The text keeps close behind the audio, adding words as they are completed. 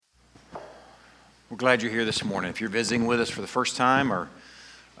We're glad you're here this morning. If you're visiting with us for the first time, or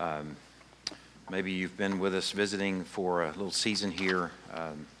maybe you've been with us visiting for a little season here,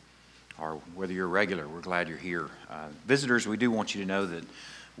 or whether you're a regular, we're glad you're here. Visitors, we do want you to know that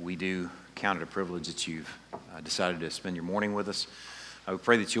we do count it a privilege that you've decided to spend your morning with us. I would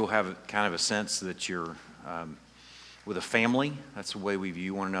pray that you'll have kind of a sense that you're with a family. That's the way we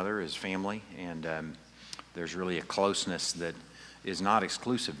view one another, as family, and there's really a closeness that is not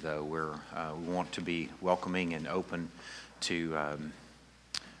exclusive, though, where we want to be welcoming and open to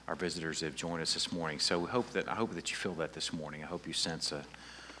our visitors that have joined us this morning. So I hope that you feel that this morning. I hope you sense a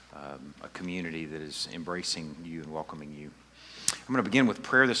community that is embracing you and welcoming you. I'm going to begin with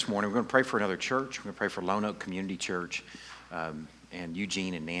prayer this morning. We're going to pray for another church. We're going to pray for Lone Oak Community Church and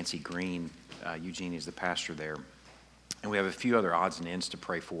Eugene and Nancy Green. Eugene is the pastor there. And we have a few other odds and ends to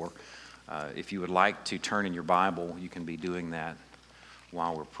pray for. If you would like to turn in your Bible, you can be doing that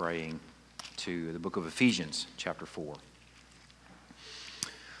while we're praying to the book of Ephesians, chapter 4.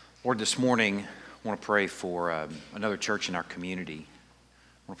 Lord, this morning, I want to pray for another church in our community.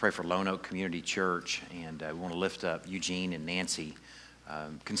 I want to pray for Lone Oak Community Church, and we want to lift up Eugene and Nancy.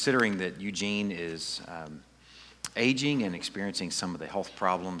 Considering that Eugene is aging and experiencing some of the health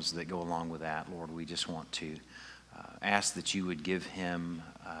problems that go along with that, Lord, we just want to ask that you would give him,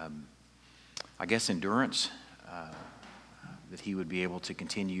 endurance, that he would be able to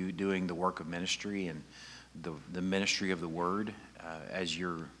continue doing the work of ministry and the ministry of the Word as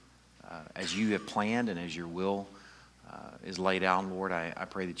you have planned and as your will is laid out. Lord, I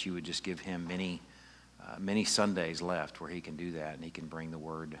pray that you would just give him many Sundays left where he can do that and he can bring the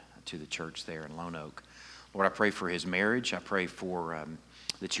Word to the church there in Lone Oak. Lord, I pray for his marriage. I pray for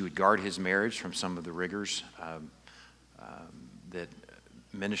that you would guard his marriage from some of the rigors that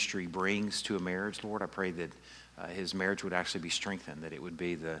ministry brings to a marriage. Lord, I pray that his marriage would actually be strengthened, that it would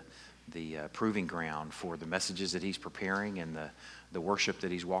be the proving ground for the messages that he's preparing and the worship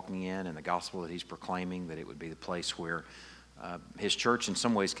that he's walking in and the gospel that he's proclaiming, that it would be the place where his church in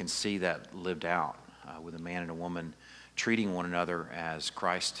some ways can see that lived out with a man and a woman treating one another as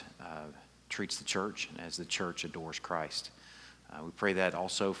Christ treats the church and as the church adores Christ. We pray that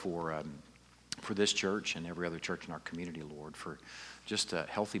also for this church and every other church in our community, Lord, for just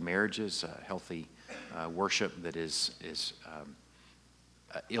healthy marriages, healthy worship that is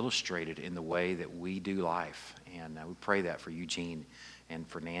illustrated in the way that we do life. And we pray that for Eugene and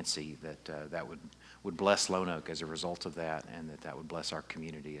for Nancy, that would bless Lone Oak as a result of that, and that would bless our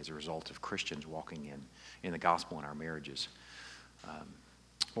community as a result of Christians walking in the gospel in our marriages.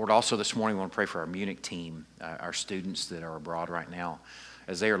 Lord, also this morning we want to pray for our Munich team, our students that are abroad right now.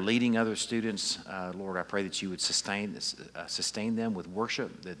 As they are leading other students, Lord, I pray that you would sustain them with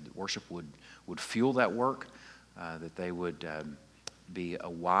worship, that worship would fuel that work, that they would be a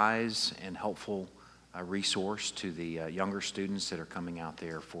wise and helpful resource to the younger students that are coming out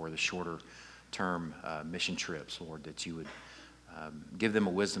there for the shorter term mission trips, Lord, that you would give them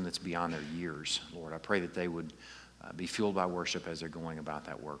a wisdom that's beyond their years. Lord, I pray that they would be fueled by worship as they're going about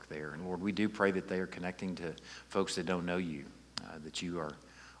that work there. And Lord, we do pray that they are connecting to folks that don't know you, that you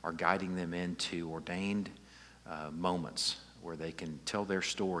are guiding them into ordained moments where they can tell their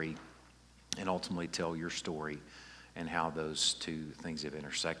story and ultimately tell your story and how those two things have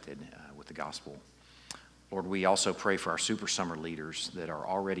intersected with the gospel. Lord, we also pray for our Super Summer leaders that are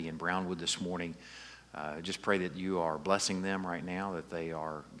already in Brownwood this morning. Just pray that you are blessing them right now, that they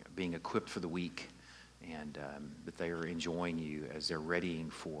are being equipped for the week, and that they are enjoying you as they're readying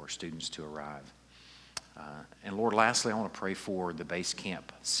for students to arrive. And Lord, lastly, I want to pray for the base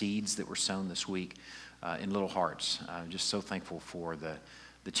camp seeds that were sown this week in Little Hearts. I'm just so thankful for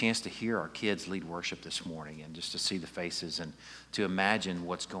the chance to hear our kids lead worship this morning and just to see the faces and to imagine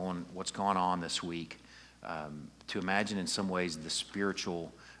what's gone on this week, to imagine in some ways the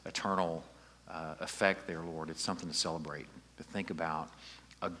spiritual, eternal effect there, Lord. It's something to celebrate, to think about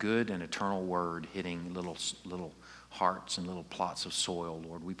a good and eternal word hitting little hearts and little plots of soil,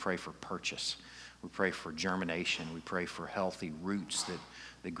 Lord. We pray for purchase. We pray for germination. We pray for healthy roots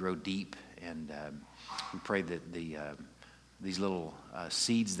that grow deep. And we pray that these little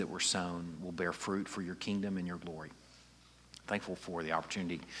seeds that were sown will bear fruit for your kingdom and your glory. Thankful for the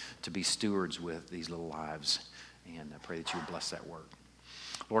opportunity to be stewards with these little lives. And I pray that you would bless that work.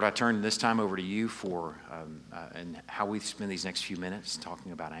 Lord, I turn this time over to you for and how we spend these next few minutes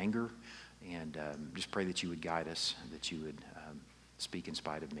talking about anger. And just pray that you would guide us, that you would speak in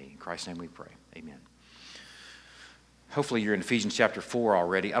spite of me. In Christ's name we pray. Amen. Hopefully you're in Ephesians chapter 4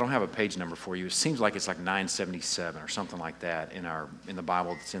 already. I don't have a page number for you. It seems like it's like 977 or something like that in the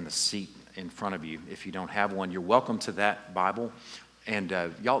Bible that's in the seat in front of you. If you don't have one, you're welcome to that Bible. And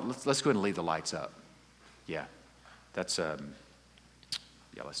y'all, let's go ahead and leave the lights up. Yeah, that's,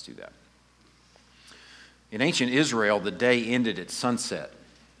 let's do that. In ancient Israel, the day ended at sunset.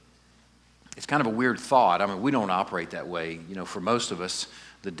 It's kind of a weird thought. I mean, we don't operate that way. For most of us,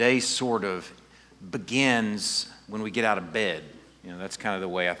 the day sort of begins when we get out of bed. That's kind of the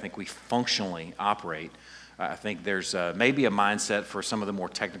way I think we functionally operate. I think there's maybe a mindset for some of the more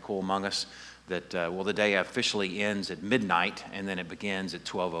technical among us that, the day officially ends at midnight and then it begins at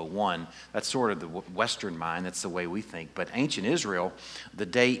 12:01. That's sort of the Western mind. That's the way we think. But ancient Israel, the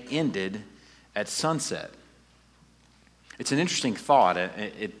day ended at sunset. It's an interesting thought.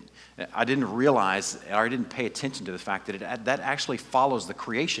 I didn't realize, or I didn't pay attention to the fact that that actually follows the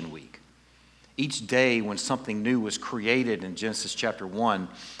creation week. Each day when something new was created in Genesis chapter 1,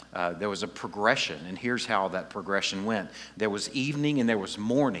 there was a progression, and here's how that progression went. There was evening and there was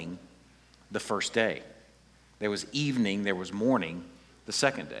morning the first day. There was evening, there was morning the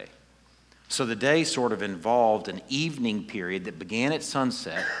second day. So the day sort of involved an evening period that began at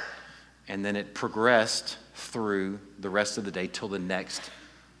sunset, and then it progressed through the rest of the day till the next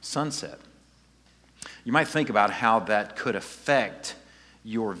sunset. You might think about how that could affect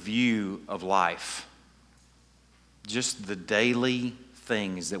your view of life. Just the daily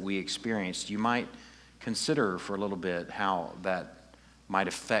things that we experienced. You might consider for a little bit how that might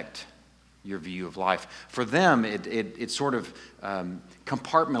affect your view of life. For them, it sort of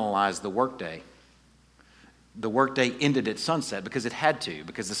compartmentalized the workday. The workday ended at sunset because it had to,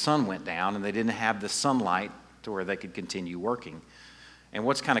 because the sun went down and they didn't have the sunlight to where they could continue working. And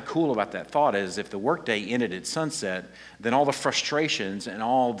what's kind of cool about that thought is if the workday ended at sunset, then all the frustrations and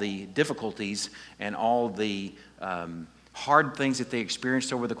all the difficulties and all the hard things that they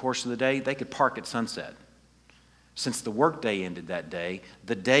experienced over the course of the day, they could park at sunset. Since the workday ended that day,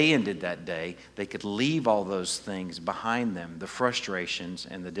 the day ended that day, they could leave all those things behind them, the frustrations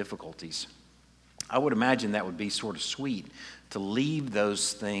and the difficulties. I would imagine that would be sort of sweet to leave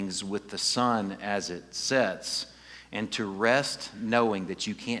those things with the sun as it sets and to rest knowing that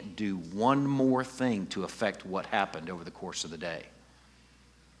you can't do one more thing to affect what happened over the course of the day.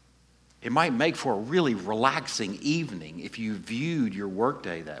 It might make for a really relaxing evening if you viewed your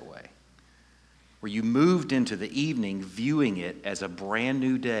workday that way, where you moved into the evening viewing it as a brand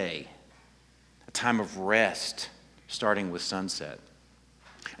new day, a time of rest starting with sunset,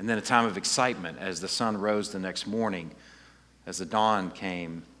 and then a time of excitement as the sun rose the next morning, as the dawn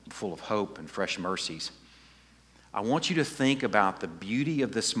came full of hope and fresh mercies. I want you to think about the beauty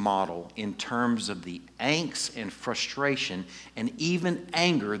of this model in terms of the angst and frustration and even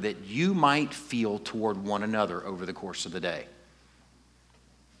anger that you might feel toward one another over the course of the day.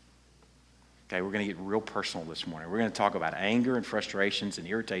 Okay, we're going to get real personal this morning. We're going to talk about anger and frustrations and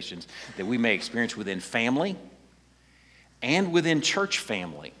irritations that we may experience within family and within church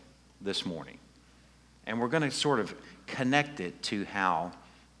family this morning. And we're going to sort of connect it to how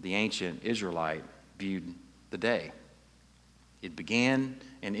the ancient Israelite viewed the day. It began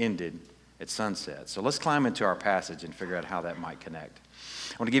and ended at sunset. So let's climb into our passage and figure out how that might connect.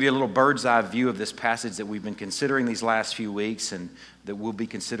 I want to give you a little bird's eye view of this passage that we've been considering these last few weeks and that we'll be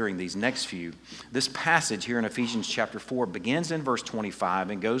considering these next few. This passage here in Ephesians chapter 4 begins in verse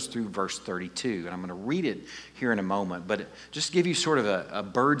 25 and goes through verse 32. And I'm going to read it here in a moment, but just give you sort of a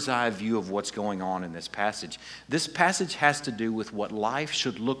bird's eye view of what's going on in this passage. This passage has to do with what life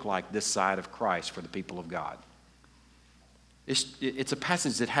should look like this side of Christ for the people of God. It's a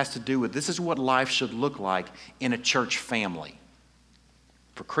passage that has to do with this is what life should look like in a church family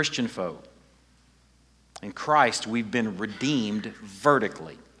for Christian folk. In Christ, we've been redeemed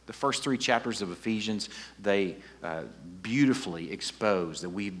vertically. The first 3 chapters of Ephesians, they beautifully expose that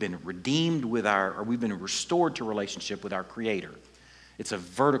we've been redeemed we've been restored to relationship with our Creator. It's a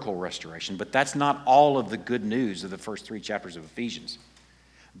vertical restoration, but that's not all of the good news of the first 3 chapters of Ephesians.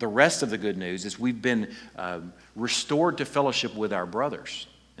 The rest of the good news is we've been restored to fellowship with our brothers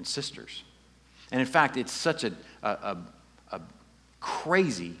and sisters. And in fact, it's such a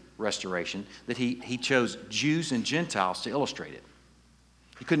crazy restoration that he chose Jews and Gentiles to illustrate it.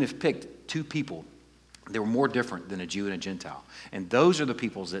 He couldn't have picked 2 people that were more different than a Jew and a Gentile. And those are the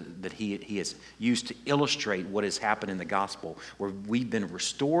peoples that he has used to illustrate what has happened in the gospel, where we've been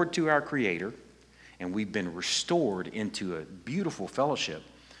restored to our Creator and we've been restored into a beautiful fellowship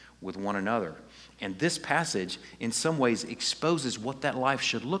with one another. And this passage, in some ways, exposes what that life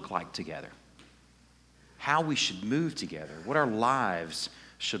should look like together, how we should move together, what our lives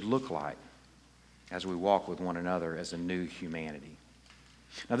should look like as we walk with one another as a new humanity.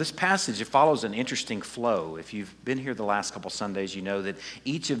 Now, this passage, it follows an interesting flow. If you've been here the last couple Sundays, you know that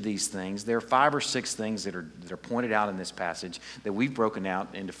each of these things, there are 5 or 6 things that are pointed out in this passage that we've broken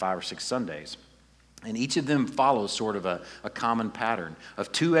out into 5 or 6 Sundays. And each of them follows sort of a common pattern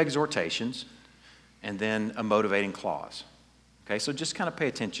of 2 exhortations and then a motivating clause. Okay, so just kind of pay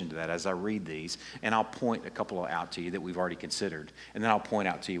attention to that as I read these, and I'll point a couple out to you that we've already considered, and then I'll point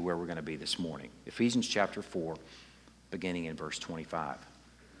out to you where we're going to be this morning. Ephesians chapter 4, beginning in verse 25.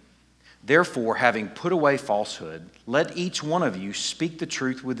 Therefore, having put away falsehood, let each one of you speak the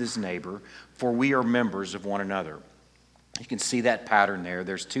truth with his neighbor, for we are members of one another. You can see that pattern there.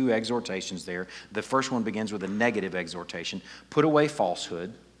 There's 2 exhortations there. The first one begins with a negative exhortation, put away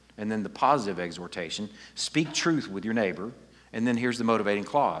falsehood, and then the positive exhortation, speak truth with your neighbor, and then here's the motivating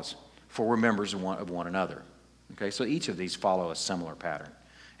clause, for we're members of one another. Okay, so each of these follow a similar pattern.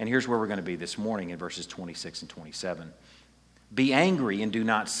 And here's where we're going to be this morning in verses 26 and 27. Be angry and do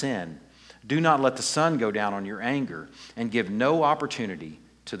not sin. Do not let the sun go down on your anger, and give no opportunity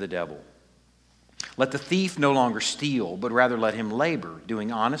to the devil. Let the thief no longer steal, but rather let him labor,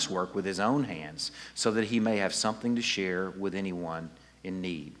 doing honest work with his own hands, so that he may have something to share with anyone in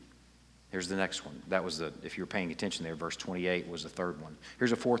need. Here's the next one. That was if you were paying attention there, verse 28 was the third one.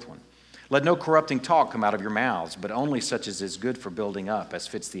 Here's a fourth one. Let no corrupting talk come out of your mouths, but only such as is good for building up, as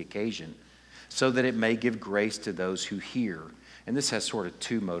fits the occasion, so that it may give grace to those who hear. And this has sort of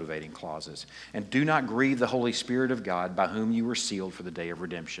 2 motivating clauses. And do not grieve the Holy Spirit of God, by whom you were sealed for the day of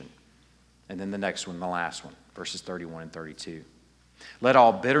redemption. And then the next one, the last one, verses 31 and 32. Let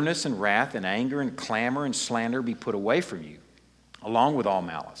all bitterness and wrath and anger and clamor and slander be put away from you, along with all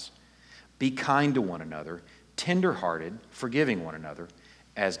malice. Be kind to one another, tender-hearted, forgiving one another,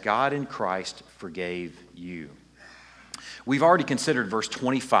 as God in Christ forgave you. We've already considered verse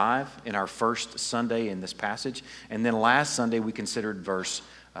 25 in our first Sunday in this passage, and then last Sunday we considered verse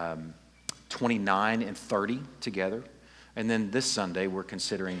 29 and 30 together. And then this Sunday we're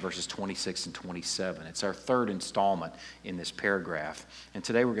considering verses 26 and 27. It's our third installment in this paragraph. And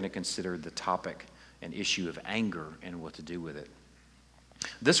today we're going to consider the topic and issue of anger and what to do with it.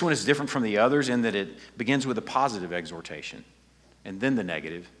 This one is different from the others in that it begins with a positive exhortation, and then the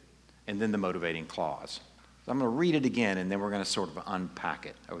negative, and then the motivating clause. So I'm going to read it again, and then we're going to sort of unpack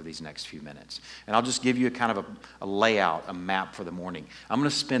it over these next few minutes. And I'll just give you a kind of a layout, a map for the morning. I'm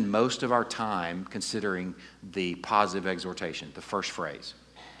going to spend most of our time considering the positive exhortation, the first phrase,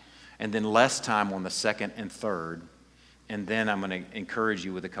 and then less time on the second and third, and then I'm going to encourage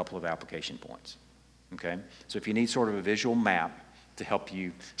you with a couple of application points. Okay? So if you need sort of a visual map to help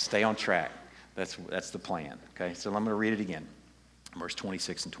you stay on track, that's the plan. Okay? So I'm going to read it again, verse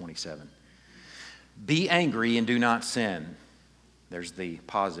 26 and 27. Be angry and do not sin. There's the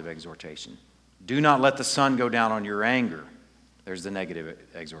positive exhortation. Do not let the sun go down on your anger. There's the negative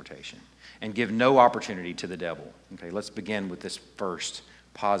exhortation. And give no opportunity to the devil. Okay, let's begin with this first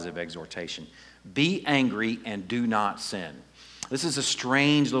positive exhortation. Be angry and do not sin. This is a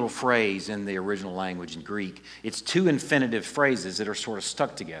strange little phrase in the original language in Greek. It's 2 infinitive phrases that are sort of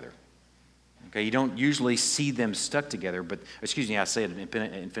stuck together. Okay, you don't usually see them stuck together, but, I say it in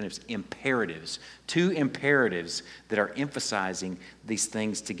infinitives, imperatives. 2 imperatives that are emphasizing these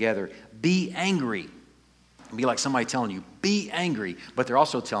things together. Be angry. It'd be like somebody telling you, be angry, but they're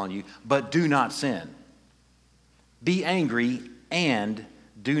also telling you, but do not sin. Be angry and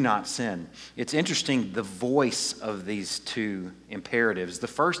do not sin. It's interesting, the voice of these 2 imperatives. The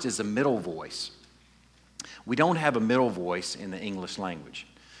first is a middle voice. We don't have a middle voice in the English language.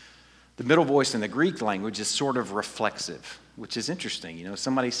 The middle voice in the Greek language is sort of reflexive, which is interesting. You know,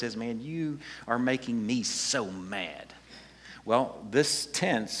 somebody says, man, you are making me so mad. Well, this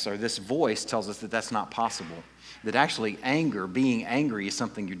tense or this voice tells us that that's not possible. That actually being angry is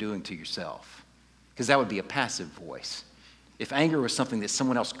something you're doing to yourself. Because that would be a passive voice. If anger was something that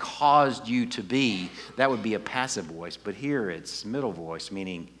someone else caused you to be, that would be a passive voice. But here it's middle voice,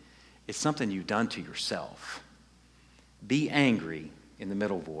 meaning it's something you've done to yourself. Be angry in the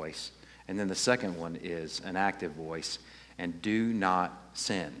middle voice. And then the second one is an active voice, and do not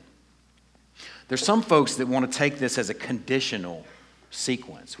sin. There's some folks that want to take this as a conditional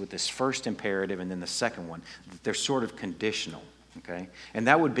sequence with this first imperative and then the second one. They're sort of conditional, okay? And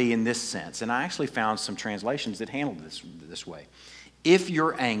that would be in this sense. And I actually found some translations that handled this way. If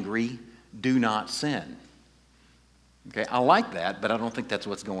you're angry, do not sin. Okay, I like that, but I don't think that's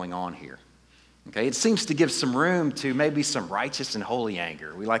what's going on here. Okay, it seems to give some room to maybe some righteous and holy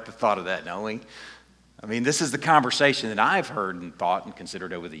anger. We like the thought of that, don't we? I mean, this is the conversation that I've heard and thought and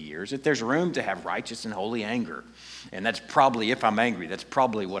considered over the years, that there's room to have righteous and holy anger. And that's probably, if I'm angry, that's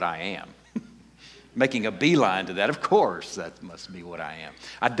probably what I am. Making a beeline to that, of course, that must be what I am.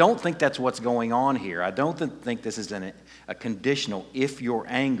 I don't think that's what's going on here. I don't think this is a conditional, if you're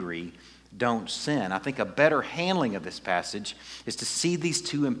angry, don't sin. I think a better handling of this passage is to see these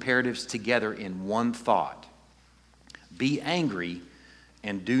two imperatives together in one thought. Be angry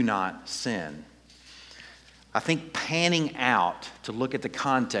and do not sin. I think panning out to look at the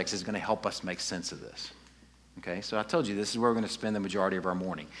context is going to help us make sense of this. Okay, so I told you this is where we're going to spend the majority of our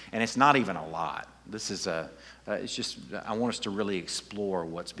morning. And it's not even a lot. This is it's just, I want us to really explore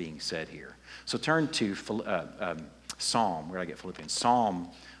what's being said here. So turn to Psalm, where did I get Philippians? Psalm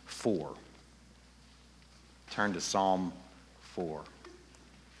 4. Turn to Psalm 4.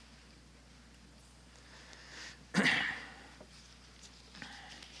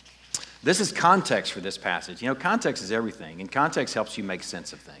 This is context for this passage. You know, context is everything, and context helps you make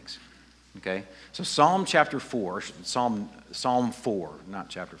sense of things. Okay? So Psalm chapter 4, Psalm 4, not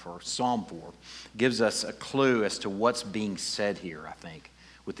chapter 4, Psalm 4, gives us a clue as to what's being said here, I think,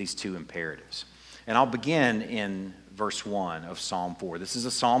 with these two imperatives. And I'll begin in verse 1 of Psalm 4. This is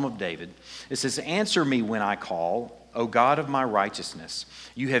a psalm of David. It says, "Answer me when I call, O God of my righteousness.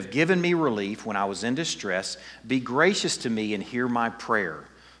 You have given me relief when I was in distress. Be gracious to me and hear my prayer."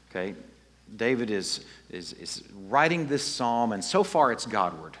 Okay? David is writing this psalm, and so far it's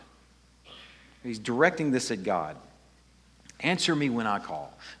Godward. He's directing this at God. Answer me when I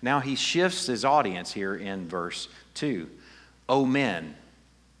call. Now he shifts his audience here in verse 2. O men.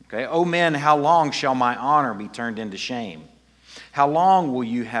 Okay, O men, how long shall my honor be turned into shame? How long will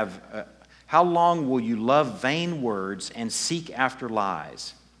you love vain words and seek after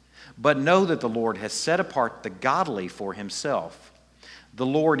lies? But know that the Lord has set apart the godly for himself. The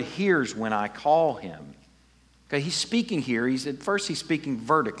Lord hears when I call him. Okay, he's speaking here. At first he's speaking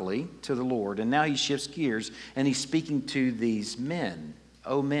vertically to the Lord, and now he shifts gears and he's speaking to these men,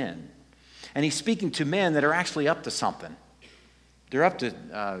 O men. And he's speaking to men that are actually up to something. They're up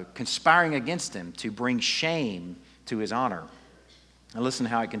to conspiring against him to bring shame to his honor. And listen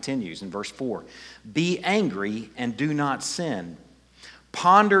how it continues in verse 4. Be angry and do not sin.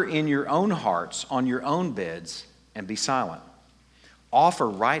 Ponder in your own hearts on your own beds and be silent. Offer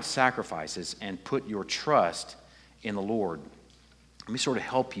right sacrifices and put your trust in the Lord. Let me sort of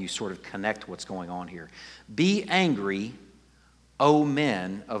help you sort of connect what's going on here. Be angry, O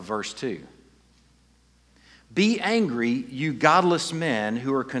men of verse 2. Be angry, you godless men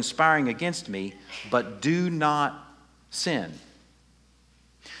who are conspiring against me, but do not sin.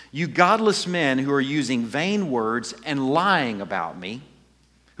 You godless men who are using vain words and lying about me,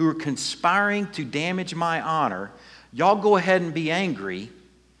 who are conspiring to damage my honor, y'all go ahead and be angry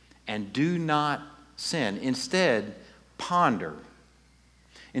and do not sin. Instead, ponder.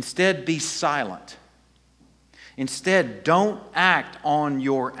 Instead, be silent. Instead, don't act on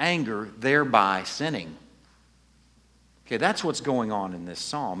your anger, thereby sinning. Okay, that's what's going on in this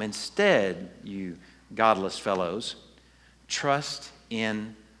psalm. Instead, you godless fellows, trust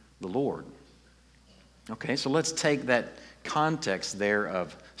in the Lord. Okay, so let's take that context there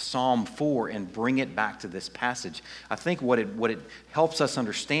of Psalm 4 and bring it back to this passage. I think what it helps us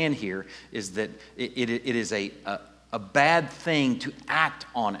understand here is that it is a bad thing to act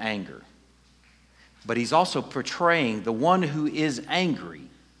on anger. But he's also portraying the one who is angry,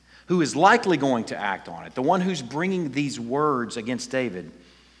 who is likely going to act on it. The one who's bringing these words against David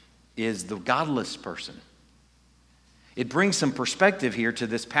is the godless person. It brings some perspective here to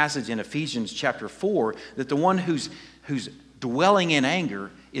this passage in Ephesians chapter 4 that the one who's dwelling in anger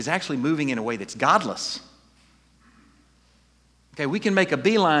is actually moving in a way that's godless. Okay, we can make a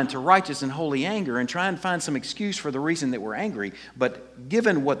beeline to righteous and holy anger and try and find some excuse for the reason that we're angry, but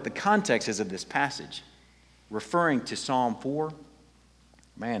given what the context is of this passage, referring to Psalm 4,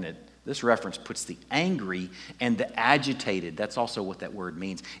 man, this reference puts the angry and the agitated, that's also what that word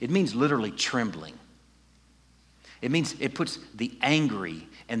means. It means literally trembling. It means it puts the angry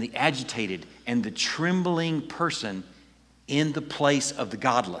and the agitated and the trembling person in the place of the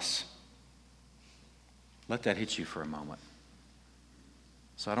godless. Let that hit you for a moment.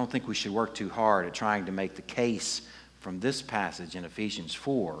 So I don't think we should work too hard at trying to make the case from this passage in Ephesians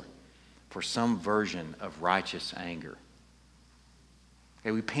 4 for some version of righteous anger.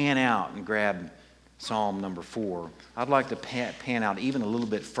 Okay, we pan out and grab Psalm number 4. I'd like to pan out even a little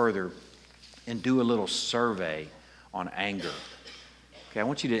bit further and do a little survey on anger. Okay, I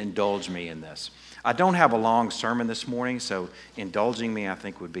want you to indulge me in this. I don't have a long sermon this morning, so indulging me I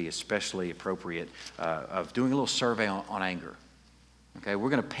think would be especially appropriate of doing a little survey on anger. Okay, we're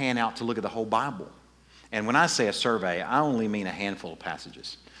going to pan out to look at the whole Bible. And when I say a survey, I only mean a handful of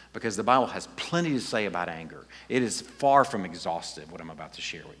passages because the Bible has plenty to say about anger. It is far from exhaustive, what I'm about to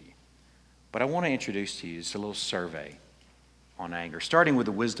share with you. But I want to introduce to you just a little survey on anger, starting with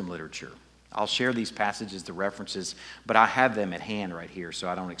the wisdom literature. I'll share these passages, the references, but I have them at hand right here, so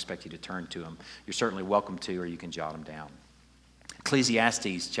I don't expect you to turn to them. You're certainly welcome to, or you can jot them down.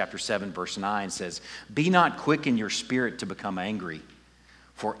 Ecclesiastes chapter 7, verse 9 says, "Be not quick in your spirit to become angry,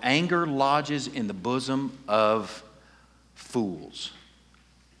 for anger lodges in the bosom of fools."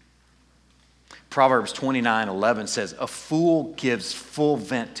 Proverbs 29:11 says, "A fool gives full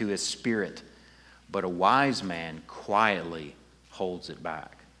vent to his spirit, but a wise man quietly holds it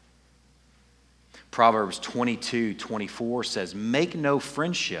back." Proverbs 22:24 says, "Make no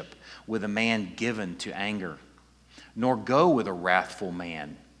friendship with a man given to anger, nor go with a wrathful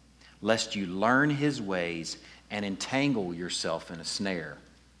man, lest you learn his ways and entangle yourself in a snare."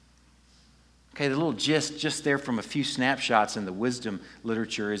 Okay, the little gist just there from a few snapshots in the wisdom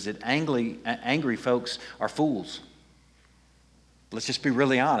literature is that angry folks are fools. Let's just be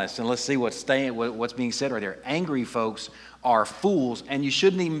really honest, and let's see what's being said right there. Angry folks are fools, and you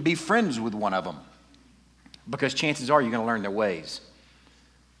shouldn't even be friends with one of them, because chances are you're going to learn their ways.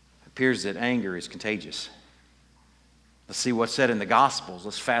 It appears that anger is contagious. Let's see what's said in the Gospels.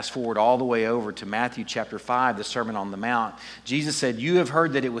 Let's fast forward all the way over to Matthew chapter 5, the Sermon on the Mount. Jesus said, "You have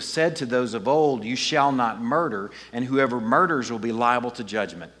heard that it was said to those of old, 'You shall not murder, and whoever murders will be liable to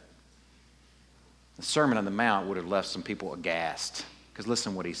judgment.'" The Sermon on the Mount would have left some people aghast, because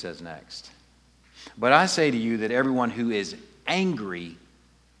listen to what he says next. "But I say to you that everyone who is angry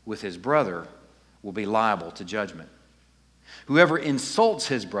with his brother will be liable to judgment. Whoever insults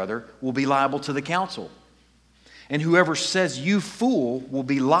his brother will be liable to the council. And whoever says, 'You fool,' will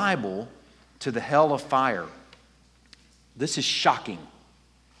be liable to the hell of fire." This is shocking.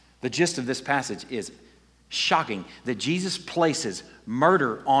 The gist of this passage is shocking, that Jesus places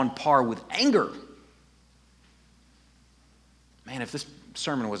murder on par with anger. Man, if this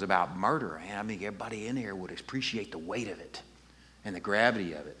sermon was about murder, I mean, everybody in here would appreciate the weight of it and the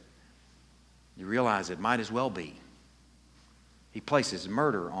gravity of it. You realize it might as well be. He places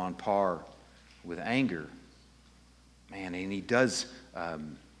murder on par with anger. Man, and he does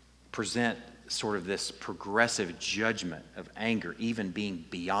present sort of this progressive judgment of anger, even being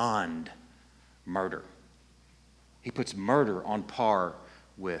beyond murder. He puts murder on par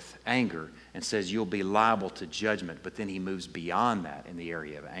with anger and says you'll be liable to judgment, but then he moves beyond that in the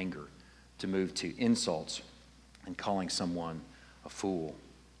area of anger to move to insults and calling someone a fool.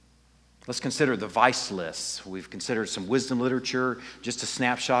 Let's consider the vice lists. We've considered some wisdom literature, just a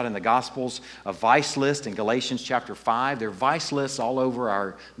snapshot in the Gospels, a vice list in Galatians chapter 5. There are vice lists all over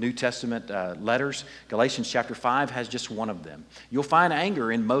our New Testament letters. Galatians chapter 5 has just one of them. You'll find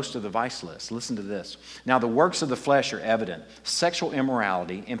anger in most of the vice lists. Listen to this. "Now the works of the flesh are evident: sexual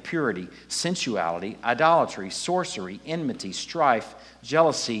immorality, impurity, sensuality, idolatry, sorcery, enmity, strife,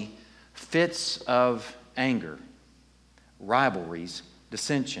 jealousy, fits of anger, rivalries,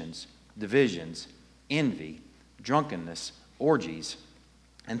 dissensions, divisions, envy, drunkenness, orgies,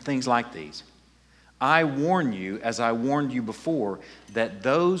 and things like these. I warn you, as I warned you before, that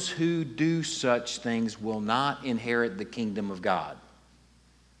those who do such things will not inherit the kingdom of God."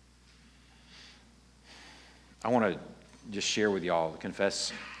 I want to just share with y'all,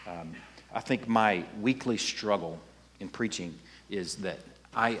 confess, I think my weekly struggle in preaching is that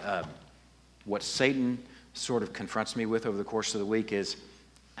what Satan sort of confronts me with over the course of the week is,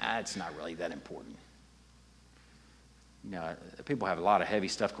 it's not really that important. You know, people have a lot of heavy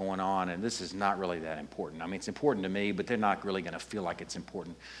stuff going on, and this is not really that important. I mean, it's important to me, but they're not really going to feel like it's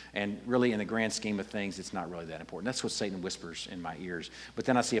important. And really, in the grand scheme of things, it's not really that important. That's what Satan whispers in my ears. But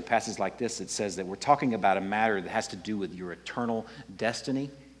then I see a passage like this that says that we're talking about a matter that has to do with your eternal destiny.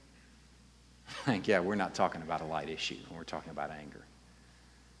 Yeah, we're not talking about a light issue when we're talking about anger.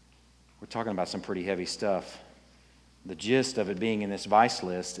 We're talking about some pretty heavy stuff. The gist of it being in this vice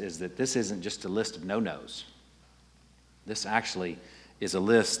list is that this isn't just a list of no-nos. This actually is a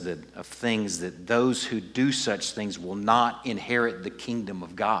list of things that those who do such things will not inherit the kingdom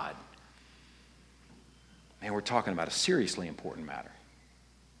of God. And we're talking about a seriously important matter.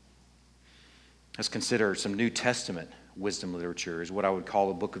 Let's consider some New Testament wisdom literature, is what I would call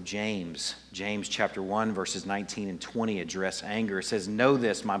the book of James. James chapter 1, verses 19 and 20 address anger. It says, "Know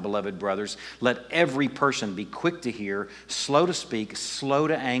this, my beloved brothers, let every person be quick to hear, slow to speak, slow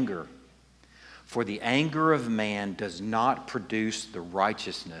to anger. For the anger of man does not produce the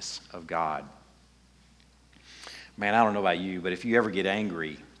righteousness of God." Man, I don't know about you, but if you ever get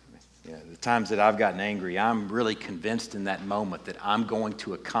angry, the times that I've gotten angry, I'm really convinced in that moment that I'm going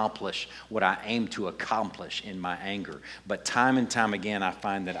to accomplish what I aim to accomplish in my anger. But time and time again, I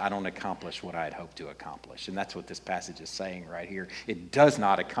find that I don't accomplish what I had hoped to accomplish. And that's what this passage is saying right here. It does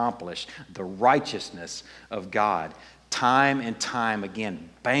not accomplish the righteousness of God. time and time again.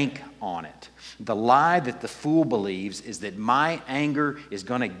 Bank on it. The lie that the fool believes is that my anger is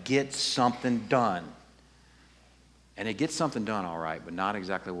going to get something done. And it gets something done, all right, but not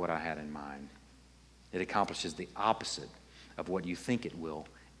exactly what I had in mind. It accomplishes the opposite of what you think it will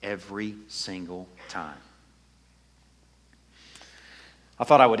every single time. I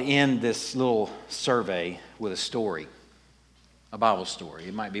thought I would end this little survey with a story, a Bible story.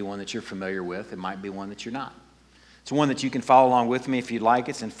 It might be one that you're familiar with. It might be one that you're not. It's one that you can follow along with me if you'd like.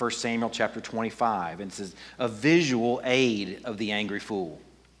 It's in 1 Samuel chapter 25, and it says, a visual aid of the angry fool.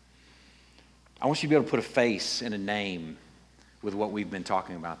 I want you to be able to put a face and a name with what we've been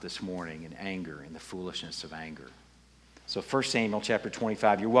talking about this morning, and anger and the foolishness of anger. So 1 Samuel chapter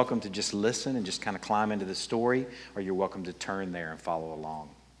 25, you're welcome to just listen and just kind of climb into the story, or you're welcome to turn there and follow along.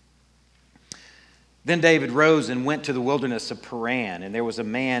 Then David rose and went to the wilderness of Paran, and there was a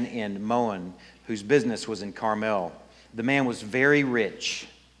man in Moab whose business was in Carmel. The man was very rich.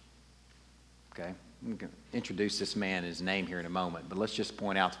 Okay, I'm going to introduce this man and his name here in a moment, but let's just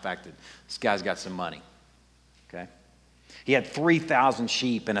point out the fact that this guy's got some money. Okay, he had 3,000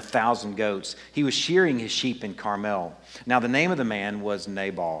 sheep and 1,000 goats. He was shearing his sheep in Carmel. Now the name of the man was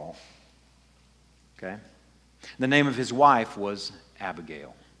Nabal. Okay, the name of his wife was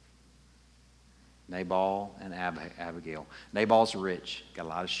Abigail. Nabal and Abigail. Nabal's rich, got a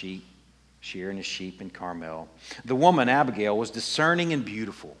lot of sheep, shearing his sheep in Carmel. The woman, Abigail, was discerning and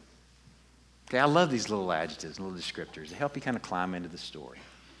beautiful. Okay, I love these little adjectives, little descriptors. They help you kind of climb into the story.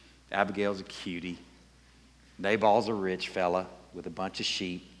 Abigail's a cutie. Nabal's a rich fella with a bunch of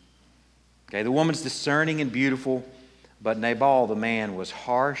sheep. Okay, the woman's discerning and beautiful, but Nabal, the man, was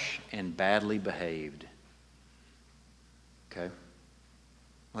harsh and badly behaved. Okay.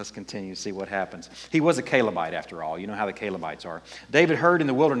 Let's continue to see what happens. He was a Calebite, after all. You know how the Calebites are. David heard in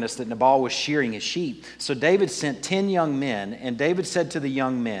the wilderness that Nabal was shearing his sheep. So David sent 10 young men, and David said to the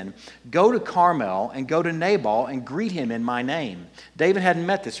young men, go to Carmel and go to Nabal and greet him in my name. David hadn't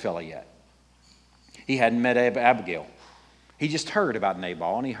met this fellow yet. He hadn't met Abigail. He just heard about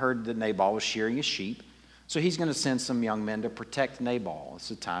Nabal, and he heard that Nabal was shearing his sheep. So he's going to send some young men to protect Nabal.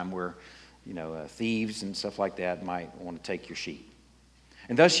 It's a time where, thieves and stuff like that might want to take your sheep.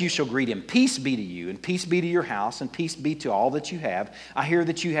 And thus you shall greet him. Peace be to you, and peace be to your house, and peace be to all that you have. I hear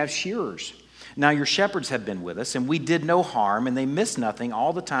that you have shearers. Now your shepherds have been with us, and we did no harm, and they missed nothing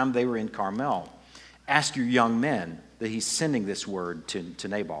all the time they were in Carmel. Ask your young men that he's sending this word to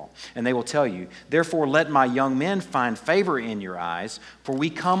Nabal, and they will tell you, therefore let my young men find favor in your eyes, for we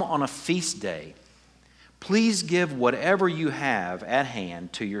come on a feast day. Please give whatever you have at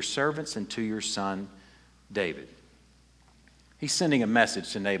hand to your servants and to your son David. He's sending a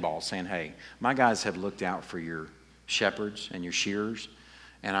message to Nabal saying, hey, my guys have looked out for your shepherds and your shearers,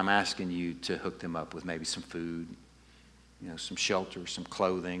 and I'm asking you to hook them up with maybe some food, some shelter, some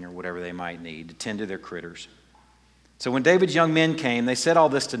clothing, or whatever they might need to tend to their critters. So when David's young men came, they said all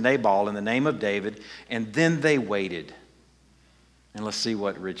this to Nabal in the name of David, and then they waited. And let's see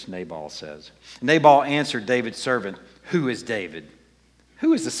what rich Nabal says. Nabal answered David's servant, who is David?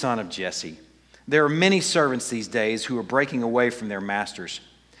 Who is the son of Jesse? There are many servants these days who are breaking away from their masters.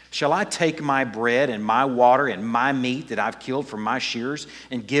 Shall I take my bread and my water and my meat that I've killed from my shearers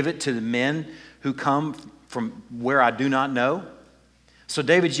and give it to the men who come from where I do not know? So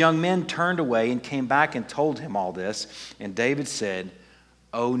David's young men turned away and came back and told him all this. And David said,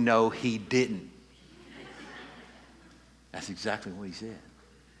 oh, no, he didn't. That's exactly what he said.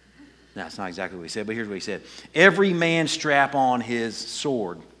 No, it's not exactly what he said, but here's what he said. Every man strap on his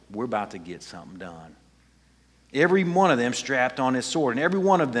sword. We're about to get something done. Every one of them strapped on his sword. And every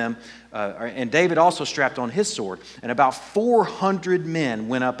one of them, and David also strapped on his sword. And about 400 men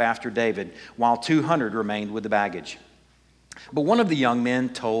went up after David, while 200 remained with the baggage. But one of the young men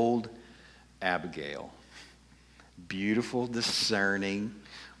told Abigail, beautiful, discerning,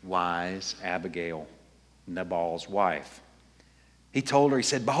 wise Abigail, Nabal's wife. He told her, he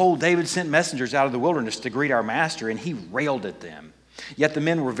said, behold, David sent messengers out of the wilderness to greet our master, and he railed at them. Yet the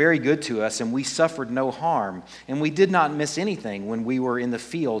men were very good to us, and we suffered no harm, and we did not miss anything when we were in the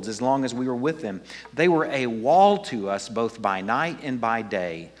fields as long as we were with them. They were a wall to us both by night and by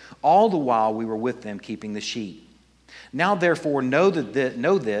day, all the while we were with them keeping the sheep. Now therefore know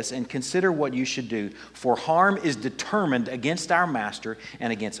this and consider what you should do, for harm is determined against our master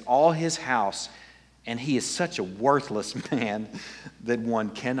and against all his house, and he is such a worthless man that one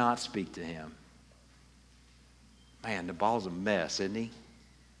cannot speak to him. Man, Nabal's a mess, isn't he?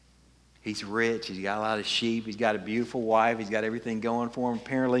 He's rich. He's got a lot of sheep. He's got a beautiful wife. He's got everything going for him,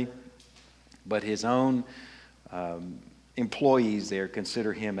 apparently. But his own employees there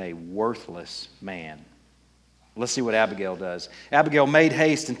consider him a worthless man. Let's see what Abigail does. Abigail made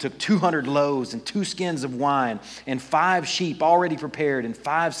haste and took 200 loaves and 2 skins of wine and 5 sheep already prepared and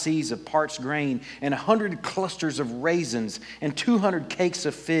 5 seahs of parched grain and 100 clusters of raisins and 200 cakes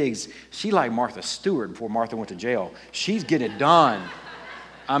of figs. She like Martha Stewart before Martha went to jail. She's getting it done.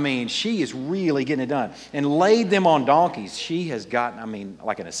 I mean, she is really getting it done. And laid them on donkeys. She has got,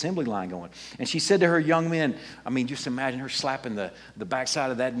 like an assembly line going. And she said to her young men, just imagine her slapping the backside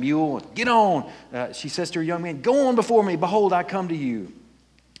of that mule. Get on. She says to her young men, go on before me. Behold, I come to you.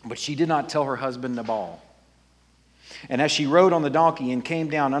 But she did not tell her husband Nabal. And as she rode on the donkey and came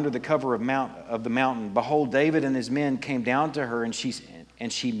down under the cover of the mountain, behold, David and his men came down to her, and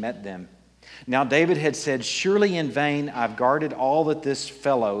she met them. Now David had said, surely in vain I've guarded all that this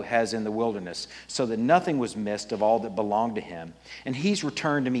fellow has in the wilderness, so that nothing was missed of all that belonged to him. And he's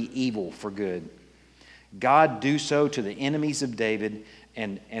returned to me evil for good. God do so to the enemies of David,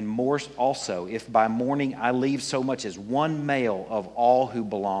 and more also, if by morning I leave so much as one male of all who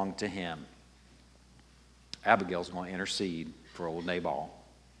belong to him. Abigail's going to intercede for old Nabal.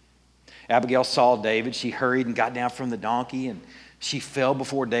 Abigail saw David. She hurried and got down from the donkey, and she fell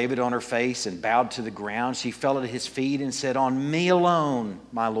before David on her face and bowed to the ground. She fell at his feet and said, on me alone,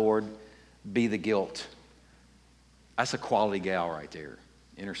 my Lord, be the guilt. That's a quality gal right there,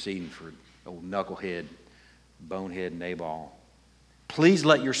 interceding for old knucklehead, bonehead Nabal. Please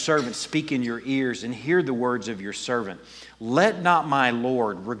let your servant speak in your ears and hear the words of your servant. Let not my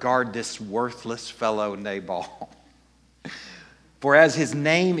Lord regard this worthless fellow Nabal. For as his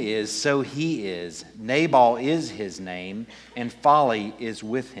name is, so he is. Nabal is his name, and folly is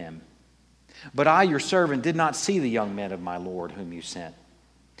with him. But I, your servant, did not see the young men of my Lord whom you sent.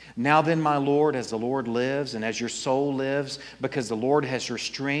 Now then, my Lord, as the Lord lives, and as your soul lives, because the Lord has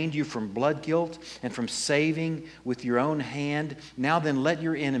restrained you from blood guilt and from saving with your own hand, now then let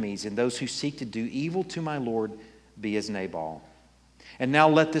your enemies and those who seek to do evil to my Lord be as Nabal. And now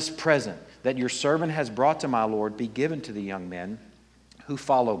let this present that your servant has brought to my Lord be given to the young men who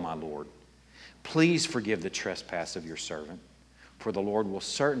follow my Lord. Please forgive the trespass of your servant, for the Lord will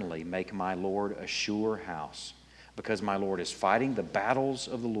certainly make my Lord a sure house, because my Lord is fighting the battles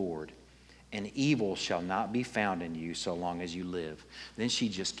of the Lord, and evil shall not be found in you so long as you live. Then she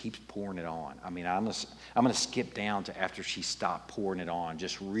just keeps pouring it on. I'm going to skip down to after she stopped pouring it on,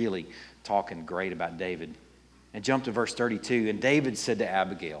 just really talking great about David, and jump to verse 32. And David said to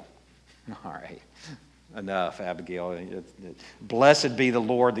Abigail, all right, enough, Abigail. Blessed be the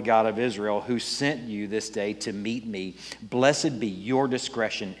Lord, the God of Israel, who sent you this day to meet me. Blessed be your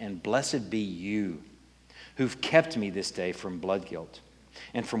discretion, and blessed be you, who've kept me this day from blood guilt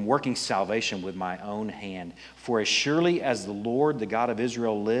and from working salvation with my own hand. For as surely as the Lord, the God of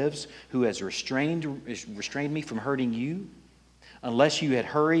Israel, lives, who has restrained me from hurting you, unless you had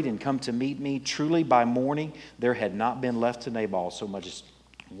hurried and come to meet me, truly by morning there had not been left to Nabal so much as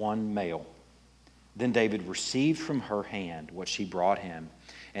one male. Then David received from her hand what she brought him,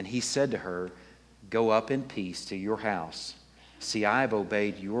 and he said to her, go up in peace to your house. See, I have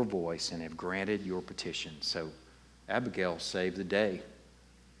obeyed your voice and have granted your petition. So Abigail saved the day.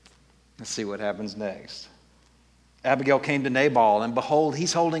 Let's see what happens next. Abigail came to Nabal, and behold,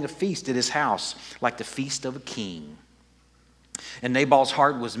 he's holding a feast at his house, like the feast of a king. And Nabal's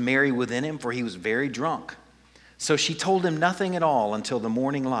heart was merry within him, for he was very drunk. So she told him nothing at all until the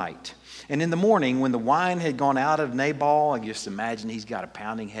morning light. And in the morning, when the wine had gone out of Nabal, I just imagine he's got a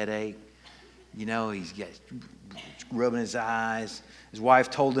pounding headache. He's got rubbing his eyes. His wife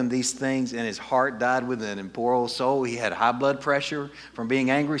told him these things, and his heart died within him. Poor old soul. He had high blood pressure from being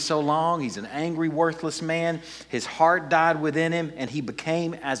angry so long. He's an angry, worthless man. His heart died within him, and he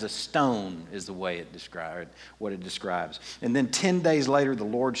became as a stone, is the way it describes. And then 10 days later, the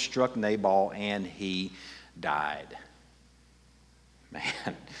Lord struck Nabal, and he died. Man.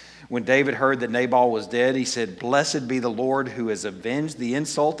 When David heard that Nabal was dead, he said, blessed be the Lord who has avenged the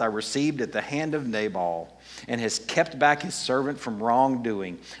insult I received at the hand of Nabal and has kept back his servant from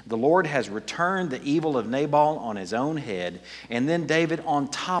wrongdoing. The Lord has returned the evil of Nabal on his own head. And then David, on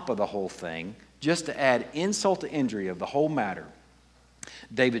top of the whole thing, just to add insult to injury of the whole matter,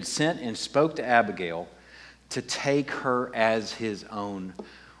 David sent and spoke to Abigail to take her as his own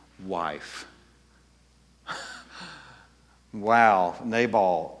wife. Wow,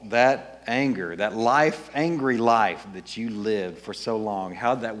 Nabal, that anger, that angry life that you lived for so long,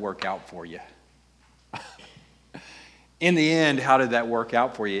 how'd that work out for you? In the end, how did that work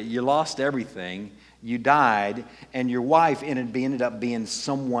out for you? You lost everything, you died, and your wife ended up being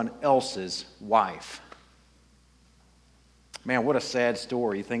someone else's wife. Man, what a sad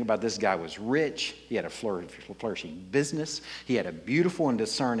story. You think about this guy was rich. He had a flourishing business. He had a beautiful and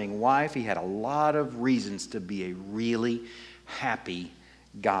discerning wife. He had a lot of reasons to be a really happy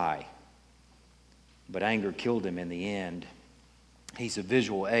guy. But anger killed him in the end. He's a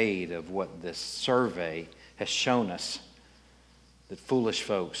visual aid of what this survey has shown us, that foolish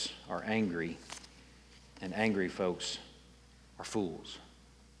folks are angry and angry folks are fools.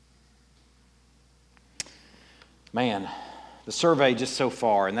 Man, the survey just so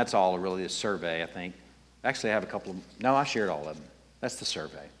far, and that's all really the survey, I think. Actually, I have a couple of, no, I shared all of them. That's the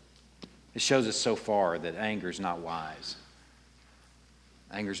survey. It shows us so far that anger is not wise.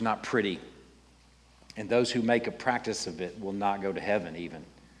 Anger is not pretty. And those who make a practice of it will not go to heaven even.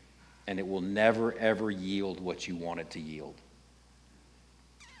 And it will never, ever yield what you want it to yield.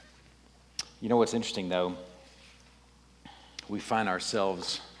 You know what's interesting, though? We find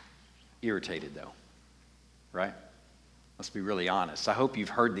ourselves irritated, though. Right? Let's be really honest. I hope you've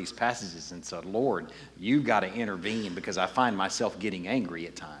heard these passages and said, Lord, you've got to intervene because I find myself getting angry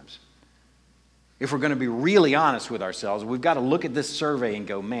at times. If we're going to be really honest with ourselves, we've got to look at this survey and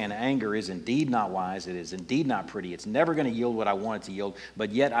go, man, anger is indeed not wise. It is indeed not pretty. It's never going to yield what I want it to yield.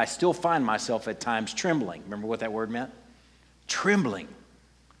 But yet I still find myself at times trembling. Remember what that word meant? Trembling.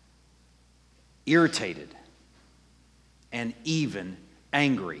 Irritated. And even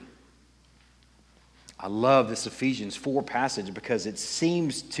angry. I love this Ephesians 4 passage because it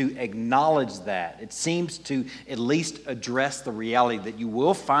seems to acknowledge that. It seems to at least address the reality that you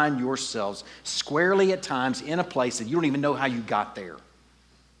will find yourselves squarely at times in a place that you don't even know how you got there.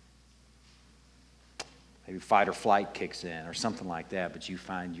 Maybe fight or flight kicks in or something like that, but you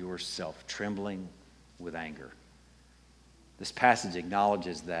find yourself trembling with anger. This passage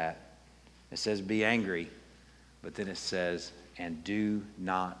acknowledges that. It says, be angry, but then it says, and do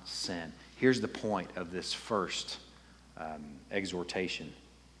not sin. Here's the point of this first exhortation.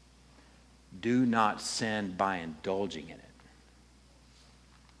 Do not sin by indulging in it.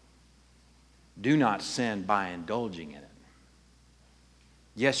 Do not sin by indulging in it.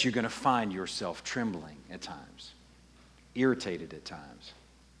 Yes, you're going to find yourself trembling at times, irritated at times,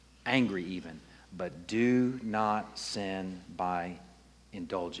 angry even, but do not sin by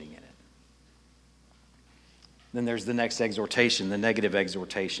indulging in it. Then there's the next exhortation, the negative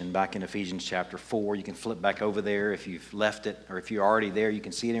exhortation, back in Ephesians chapter 4. You can flip back over there if you've left it, or if you're already there, you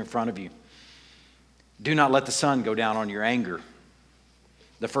can see it in front of you. Do not let the sun go down on your anger.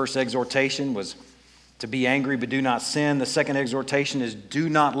 The first exhortation was to be angry, but do not sin. The second exhortation is do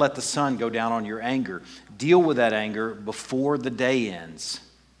not let the sun go down on your anger. Deal with that anger before the day ends.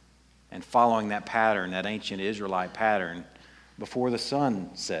 And following that pattern, that ancient Israelite pattern, before the sun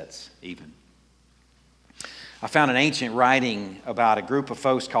sets even. I found an ancient writing about a group of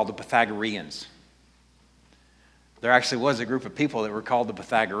folks called the Pythagoreans. There actually was a group of people that were called the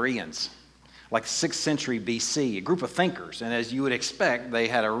Pythagoreans, like 6th century BC, a group of thinkers. And as you would expect, they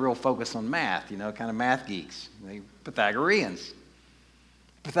had a real focus on math, kind of math geeks. Pythagoreans.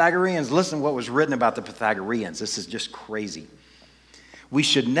 Pythagoreans, listen to what was written about the Pythagoreans. This is just crazy. We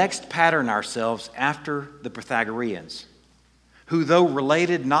should next pattern ourselves after the Pythagoreans, who though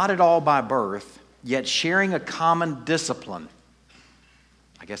related not at all by birth, yet sharing a common discipline,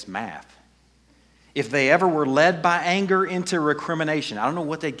 I guess math. If they ever were led by anger into recrimination, I don't know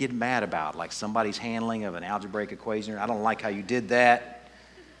what they'd get mad about, like somebody's handling of an algebraic equation. I don't like how you did that.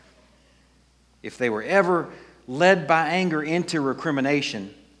 If they were ever led by anger into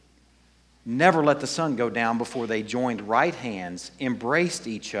recrimination, never let the sun go down before they joined right hands, embraced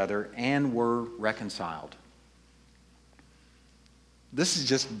each other, and were reconciled. This has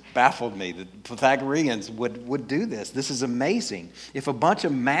just baffled me that Pythagoreans would do this. This is amazing. If a bunch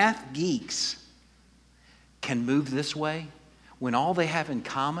of math geeks can move this way when all they have in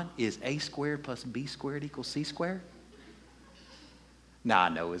common is a squared plus b squared equals c squared? I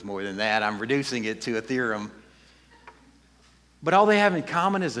know it's more than that. I'm reducing it to a theorem. But all they have in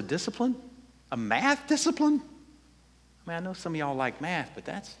common is a discipline, a math discipline. I know some of y'all like math,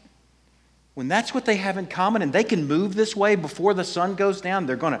 but when that's what they have in common and they can move this way before the sun goes down,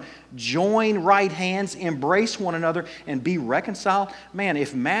 they're going to join right hands, embrace one another, and be reconciled. Man,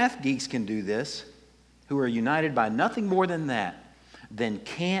 if math geeks can do this, who are united by nothing more than that, then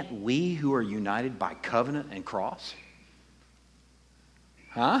can't we who are united by covenant and cross?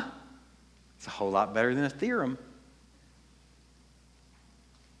 Huh? It's a whole lot better than a theorem.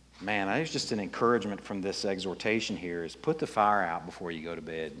 Man, there's just an encouragement from this exhortation here is put the fire out before you go to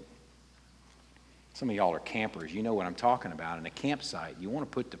bed. Some of y'all are campers. You know what I'm talking about. In a campsite, you want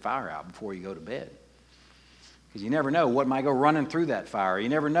to put the fire out before you go to bed. Because you never know what might go running through that fire. You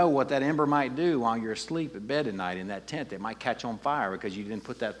never know what that ember might do while you're asleep at bed at night in that tent. It might catch on fire because you didn't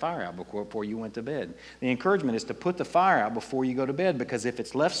put that fire out before you went to bed. The encouragement is to put the fire out before you go to bed, because if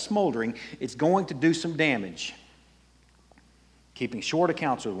it's left smoldering, it's going to do some damage. Keeping short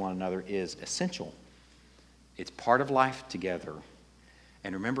accounts with one another is essential. It's part of life together.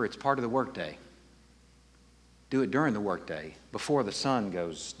 And remember, it's part of the workday. Do it during the workday, before the sun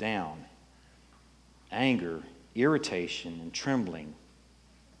goes down. Anger, irritation, and trembling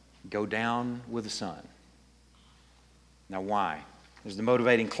go down with the sun. Now, why? There's the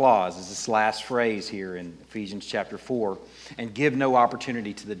motivating clause. Is this last phrase here in Ephesians chapter 4. And give no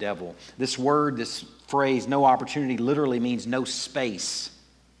opportunity to the devil. This word, this phrase, no opportunity, literally means no space,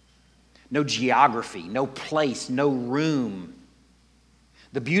 no geography, no place, no room.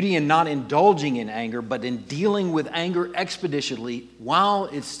 The beauty in not indulging in anger, but in dealing with anger expeditiously while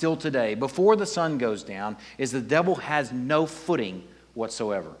it's still today, before the sun goes down, is the devil has no footing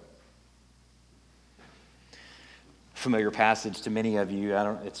whatsoever. Familiar passage to many of you.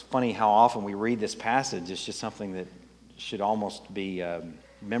 It's funny how often we read this passage. It's just something that should almost be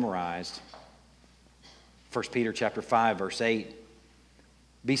memorized. 1 Peter chapter 5, verse 8.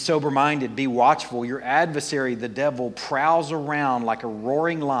 Be sober-minded, be watchful. Your adversary, the devil, prowls around like a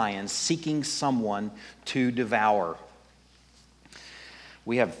roaring lion, seeking someone to devour.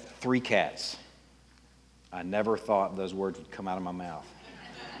 We have 3 cats. I never thought those words would come out of my mouth.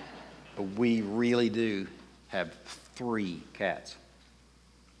 But we really do have 3 cats.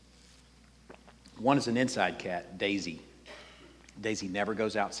 One is an inside cat, Daisy. Daisy never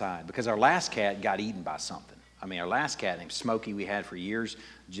goes outside because our last cat got eaten by something. Our last cat named Smokey, we had for years,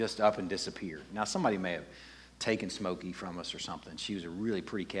 just up and disappeared. Now, somebody may have taken Smokey from us or something. She was a really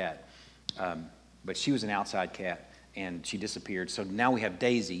pretty cat. But she was an outside cat, and she disappeared. So now we have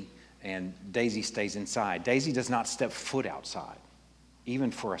Daisy, and Daisy stays inside. Daisy does not step foot outside, even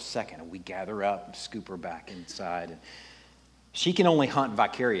for a second. We gather up and scoop her back inside. She can only hunt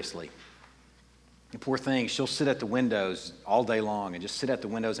vicariously. The poor thing, she'll sit at the windows all day long and just sit at the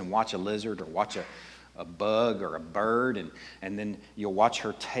windows and watch a lizard or watch a bug or a bird, and then you'll watch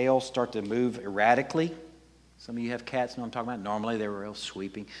her tail start to move erratically. Some of you have cats, know what I'm talking about. Normally they were real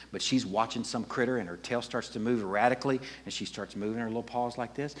sweeping, but she's watching some critter and her tail starts to move erratically, and she starts moving her little paws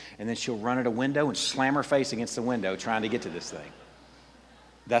like this, and then she'll run at a window and slam her face against the window trying to get to this thing.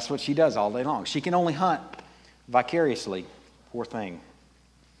 That's what she does all day long. She can only hunt vicariously, poor thing,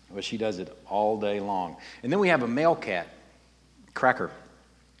 but she does it all day long. And then we have a male cat, Cracker.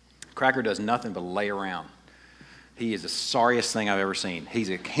 Cracker does nothing but lay around. He is the sorriest thing I've ever seen. He's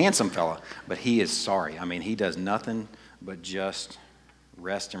a handsome fella, but he is sorry. He does nothing but just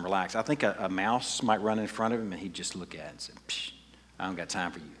rest and relax. I think a mouse might run in front of him, and he'd just look at it and say, Psh, I don't got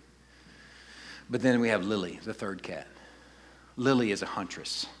time for you. But then we have Lily, the third cat. Lily is a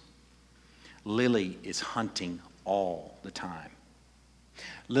huntress. Lily is hunting all the time.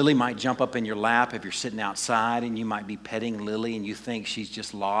 Lily might jump up in your lap if you're sitting outside, and you might be petting Lily and you think she's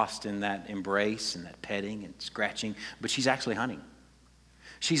just lost in that embrace and that petting and scratching, but she's actually hunting.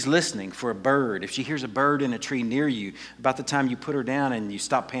 She's listening for a bird. If she hears a bird in a tree near you, about the time you put her down and you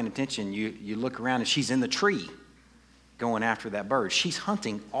stop paying attention, you look around and she's in the tree going after that bird. She's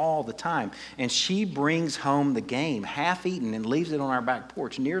hunting all the time, and she brings home the game half-eaten and leaves it on our back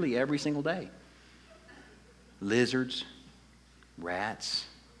porch nearly every single day. Lizards, rats,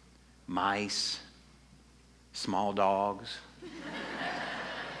 mice, small dogs.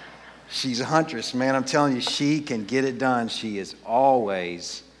 She's a huntress, man. I'm telling you, she can get it done. She is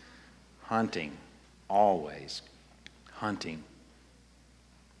always hunting, always hunting.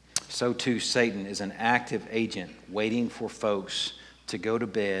 So too, Satan is an active agent waiting for folks to go to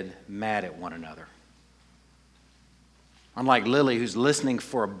bed mad at one another. Unlike Lily, who's listening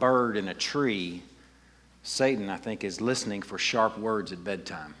for a bird in a tree, Satan, I think, is listening for sharp words at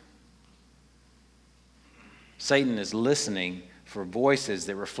bedtime. Satan is listening for voices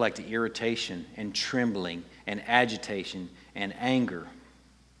that reflect irritation and trembling and agitation and anger.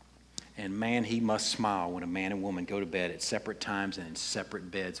 And man, he must smile when a man and woman go to bed at separate times and in separate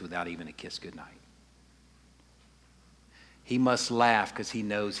beds without even a kiss goodnight. He must laugh because he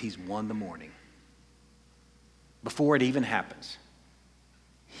knows he's won the morning. Before it even happens,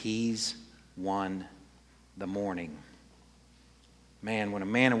 he's won the morning. Man, when a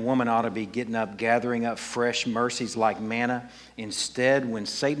man and woman ought to be getting up, gathering up fresh mercies like manna, instead, when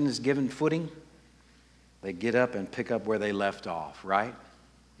Satan is given footing, they get up and pick up where they left off, right?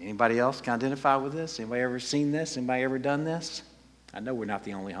 Anybody else can identify with this? Anybody ever seen this? Anybody ever done this? I know we're not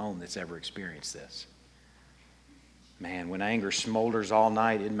the only home that's ever experienced this. Man, when anger smolders all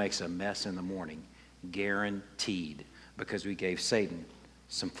night, it makes a mess in the morning. Guaranteed. Because we gave Satan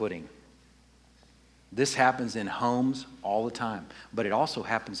some footing. This happens in homes all the time. But it also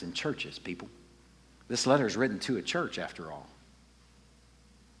happens in churches, people. This letter is written to a church, after all.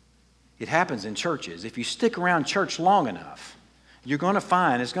 It happens in churches. If you stick around church long enough, you're going to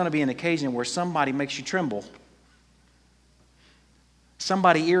find it's going to be an occasion where somebody makes you tremble.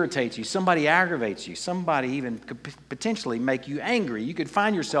 Somebody irritates you. Somebody aggravates you. Somebody even could potentially make you angry. You could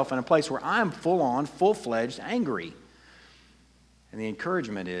find yourself in a place where I'm full-on, full-fledged angry. And the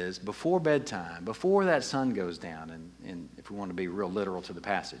encouragement is, before bedtime, before that sun goes down, and if we want to be real literal to the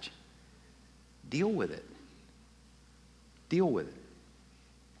passage, deal with it. Deal with it.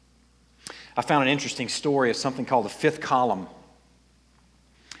 I found an interesting story of something called the fifth column.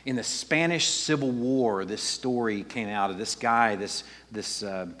 In the Spanish Civil War, this story came out of this guy, this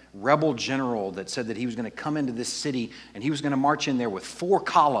rebel general that said that he was going to come into this city and he was going to march in there with 4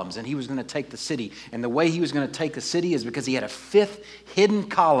 columns and he was going to take the city. And the way he was going to take the city is because he had a 5th hidden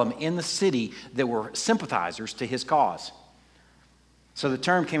column in the city that were sympathizers to his cause. So the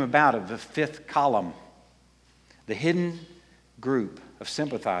term came about of the 5th column, the hidden group of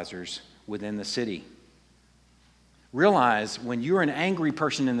sympathizers within the city. Realize when you're an angry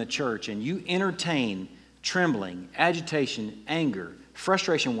person in the church and you entertain trembling, agitation, anger,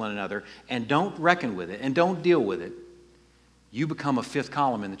 frustration with one another, and don't reckon with it and don't deal with it, you become a 5th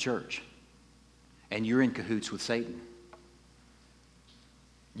column in the church. And you're in cahoots with Satan.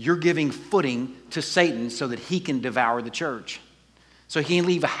 You're giving footing to Satan so that he can devour the church. So he can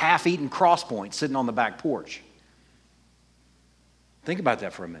leave a half-eaten crosspoint sitting on the back porch. Think about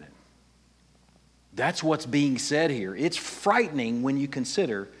that for a minute. That's what's being said here. It's frightening when you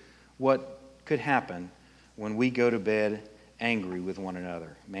consider what could happen when we go to bed angry with one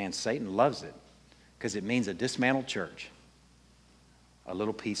another. Man, Satan loves it because it means a dismantled church, a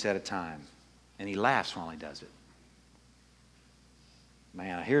little piece at a time. And he laughs while he does it.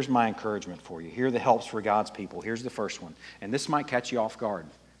 Man, here's my encouragement for you. Here are the helps for God's people. Here's the first one. And this might catch you off guard.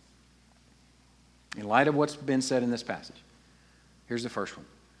 In light of what's been said in this passage, here's the first one.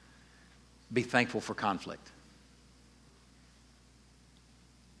 Be thankful for conflict.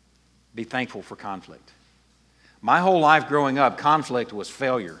 Be thankful for conflict. My whole life growing up, conflict was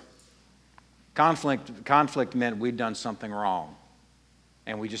failure. Conflict meant we'd done something wrong,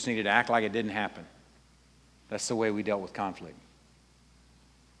 and we just needed to act like it didn't happen. That's the way we dealt with conflict.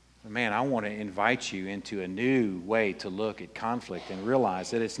 Man, I want to invite you into a new way to look at conflict and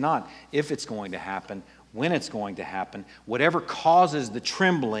realize that it's not if it's going to happen, when it's going to happen, whatever causes the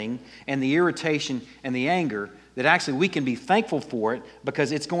trembling and the irritation and the anger, that actually we can be thankful for it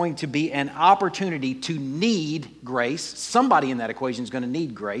because it's going to be an opportunity to need grace. Somebody in that equation is going to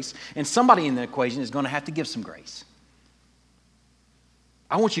need grace, and somebody in the equation is going to have to give some grace.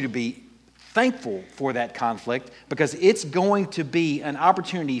 I want you to be thankful for that conflict because it's going to be an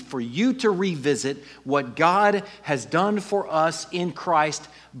opportunity for you to revisit what God has done for us in Christ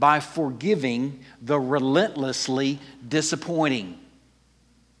by forgiving the relentlessly disappointing.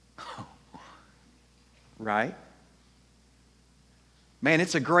 Right? Man,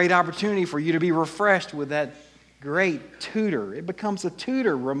 it's a great opportunity for you to be refreshed with that great tutor. It becomes a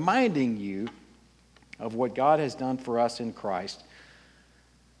tutor reminding you of what God has done for us in Christ,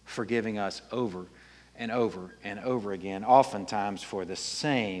 forgiving us over and over and over again, oftentimes for the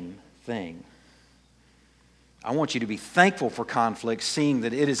same thing. I want you to be thankful for conflict, seeing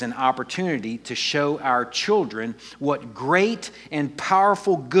that it is an opportunity to show our children what great and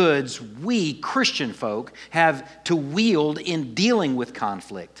powerful goods we, Christian folk, have to wield in dealing with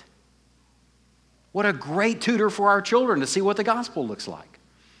conflict. What a great tutor for our children to see what the gospel looks like.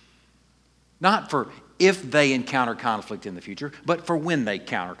 Not for if they encounter conflict in the future, but for when they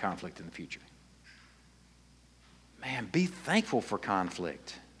encounter conflict in the future. Man, be thankful for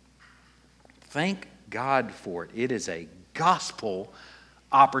conflict. Thank God for it. It is a gospel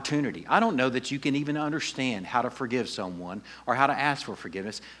opportunity. I don't know that you can even understand how to forgive someone or how to ask for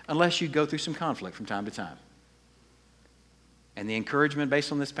forgiveness unless you go through some conflict from time to time. And the encouragement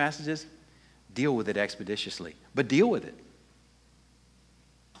based on this passage is deal with it expeditiously, but deal with it.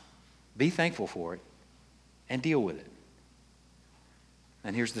 Be thankful for it and deal with it.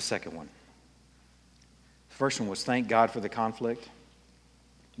 And here's the second one. The first one was thank God for the conflict.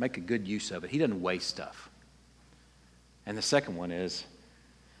 Make a good use of it. He doesn't waste stuff. And the second one is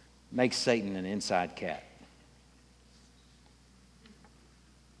make Satan an inside cat.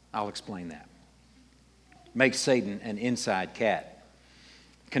 I'll explain that. Make Satan an inside cat.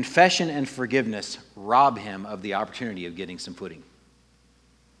 Confession and forgiveness rob him of the opportunity of getting some footing.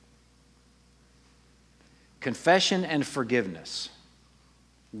 Confession and forgiveness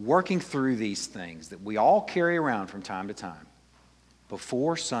working through these things that we all carry around from time to time,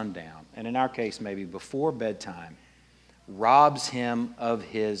 before sundown, and in our case, maybe before bedtime, robs him of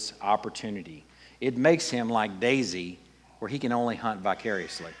his opportunity. It makes him like Daisy, where he can only hunt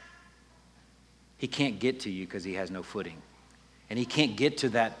vicariously. He can't get to you because he has no footing. And he can't get to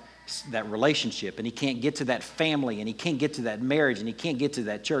that relationship, and he can't get to that family, and he can't get to that marriage, and he can't get to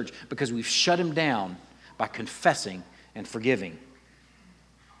that church because we've shut him down by confessing and forgiving.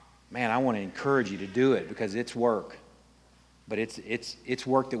 Man, I want to encourage you to do it because it's work. But it's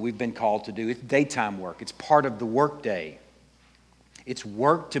work that we've been called to do. It's daytime work. It's part of the work day. It's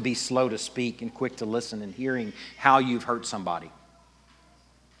work to be slow to speak and quick to listen and hearing how you've hurt somebody.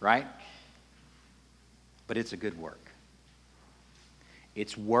 Right? But it's a good work.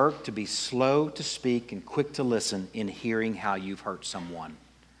 It's work to be slow to speak and quick to listen in hearing how you've hurt someone.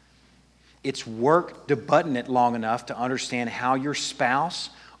 It's work to button it long enough to understand how your spouse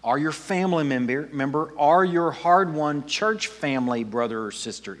or your family member or your hard-won church family brother or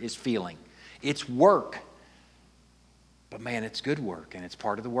sister is feeling. It's work. But man, it's good work, and it's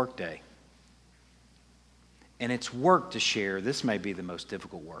part of the workday. And it's work to share. This may be the most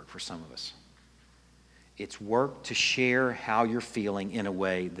difficult work for some of us. It's work to share how you're feeling in a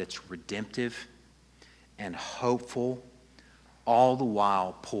way that's redemptive and hopeful, all the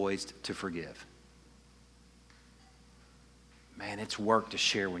while poised to forgive. Man, it's work to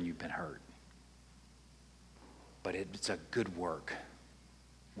share when you've been hurt. But it's a good work.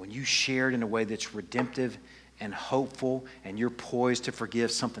 When you share it in a way that's redemptive and hopeful and you're poised to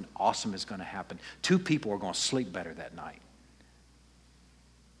forgive, something awesome is going to happen. 2 people are going to sleep better that night.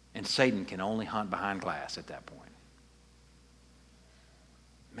 And Satan can only hunt behind glass at that point.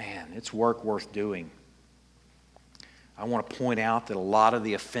 Man, it's work worth doing. I want to point out that a lot of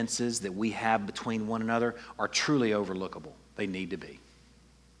the offenses that we have between one another are truly overlookable. They need to be.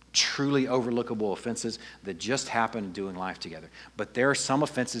 Truly overlookable offenses that just happen doing life together. But there are some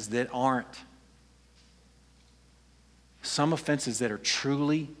offenses that aren't. Some offenses that are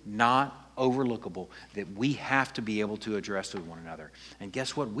truly not overlookable that we have to be able to address with one another. And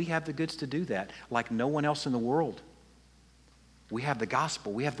guess what? We have the goods to do that like no one else in the world. We have the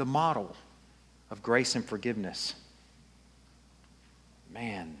gospel. We have the model of grace and forgiveness.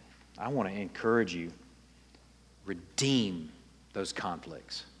 Man, I want to encourage you. Redeem those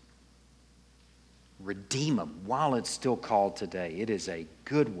conflicts. Redeem them while it's still called today. It is a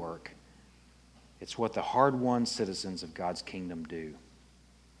good work. It's what the hard-won citizens of God's kingdom do.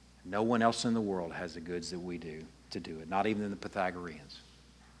 No one else in the world has the goods that we do to do it, not even the Pythagoreans.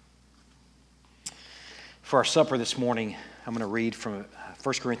 For our supper this morning, I'm going to read from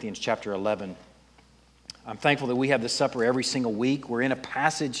 1 Corinthians chapter 11. I'm thankful that we have this supper every single week. We're in a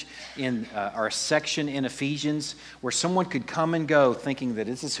passage in our section in Ephesians where someone could come and go thinking that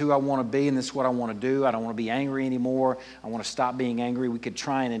this is who I want to be and this is what I want to do. I don't want to be angry anymore. I want to stop being angry. We could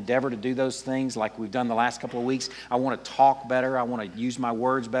try and endeavor to do those things like we've done the last couple of weeks. I want to talk better. I want to use my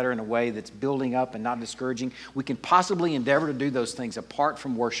words better in a way that's building up and not discouraging. We can possibly endeavor to do those things apart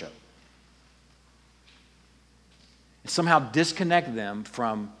from worship. And somehow disconnect them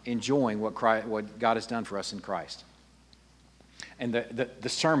from enjoying what God has done for us in Christ. And the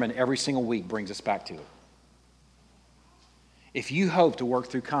sermon every single week brings us back to it. If you hope to work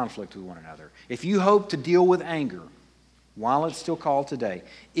through conflict with one another, if you hope to deal with anger while it's still called today,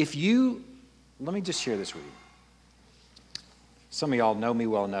 let me just share this with you. Some of y'all know me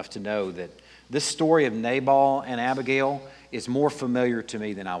well enough to know that this story of Nabal and Abigail is more familiar to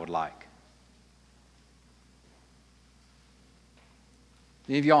me than I would like.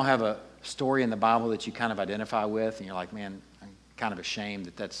 Any of y'all have a story in the Bible that you kind of identify with and you're like, man, I'm kind of ashamed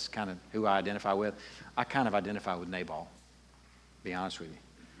that that's kind of who I identify with? I kind of identify with Nabal, to be honest with you.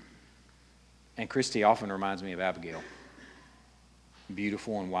 And Christy often reminds me of Abigail.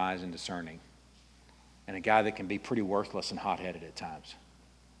 Beautiful and wise and discerning. And a guy that can be pretty worthless and hot-headed at times.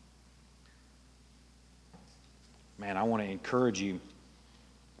 Man, I want to encourage you,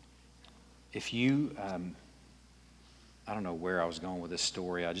 if you... I don't know where I was going with this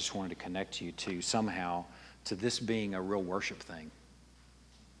story. I just wanted to connect you to somehow to this being a real worship thing.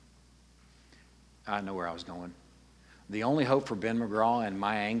 I know where I was going. The only hope for Ben McGraw and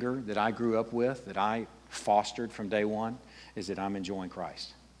my anger that I grew up with, that I fostered from day one, is that I'm enjoying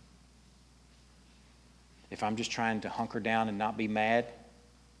Christ. If I'm just trying to hunker down and not be mad,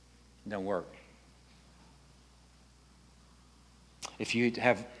 it don't work. If you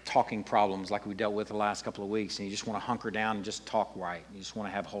have talking problems like we dealt with the last couple of weeks and you just want to hunker down and just talk right, you just want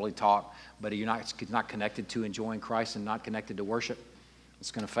to have holy talk, but it's not connected to enjoying Christ and not connected to worship, it's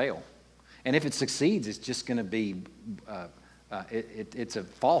going to fail. And if it succeeds, it's just going to be It's a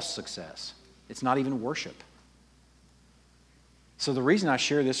false success. It's not even worship. So the reason I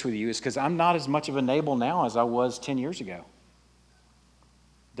share this with you is because I'm not as much of a Nabal now as I was 10 years ago.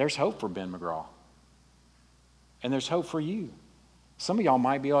 There's hope for Ben McGraw. And there's hope for you. Some of y'all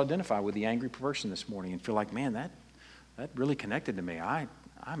might be able to identify with the angry person this morning and feel like, man, that really connected to me.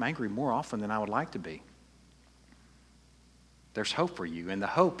 I'm angry more often than I would like to be. There's hope for you. And the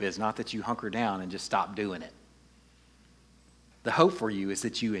hope is not that you hunker down and just stop doing it. The hope for you is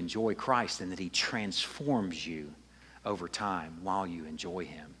that you enjoy Christ and that he transforms you over time while you enjoy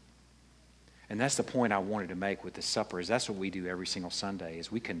him. And that's the point I wanted to make with the supper, is that's what we do every single Sunday,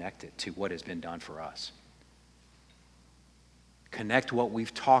 is we connect it to what has been done for us. Connect what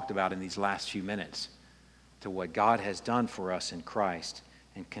we've talked about in these last few minutes to what God has done for us in Christ,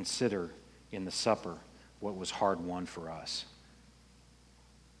 and consider in the supper what was hard-won for us.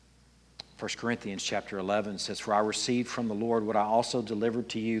 1 Corinthians chapter 11 says, "For I received from the Lord what I also delivered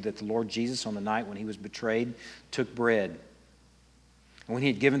to you, that the Lord Jesus, on the night when he was betrayed, took bread. And when he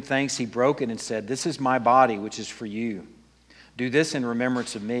had given thanks, he broke it and said, 'This is my body, which is for you. Do this in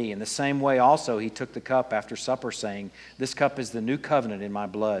remembrance of me.' In the same way also he took the cup after supper, saying, 'This cup is the new covenant in my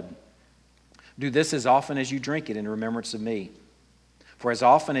blood. Do this as often as you drink it in remembrance of me. For as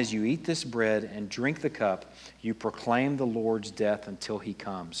often as you eat this bread and drink the cup, you proclaim the Lord's death until he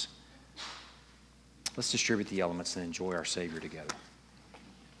comes.'" Let's distribute the elements and enjoy our Savior together.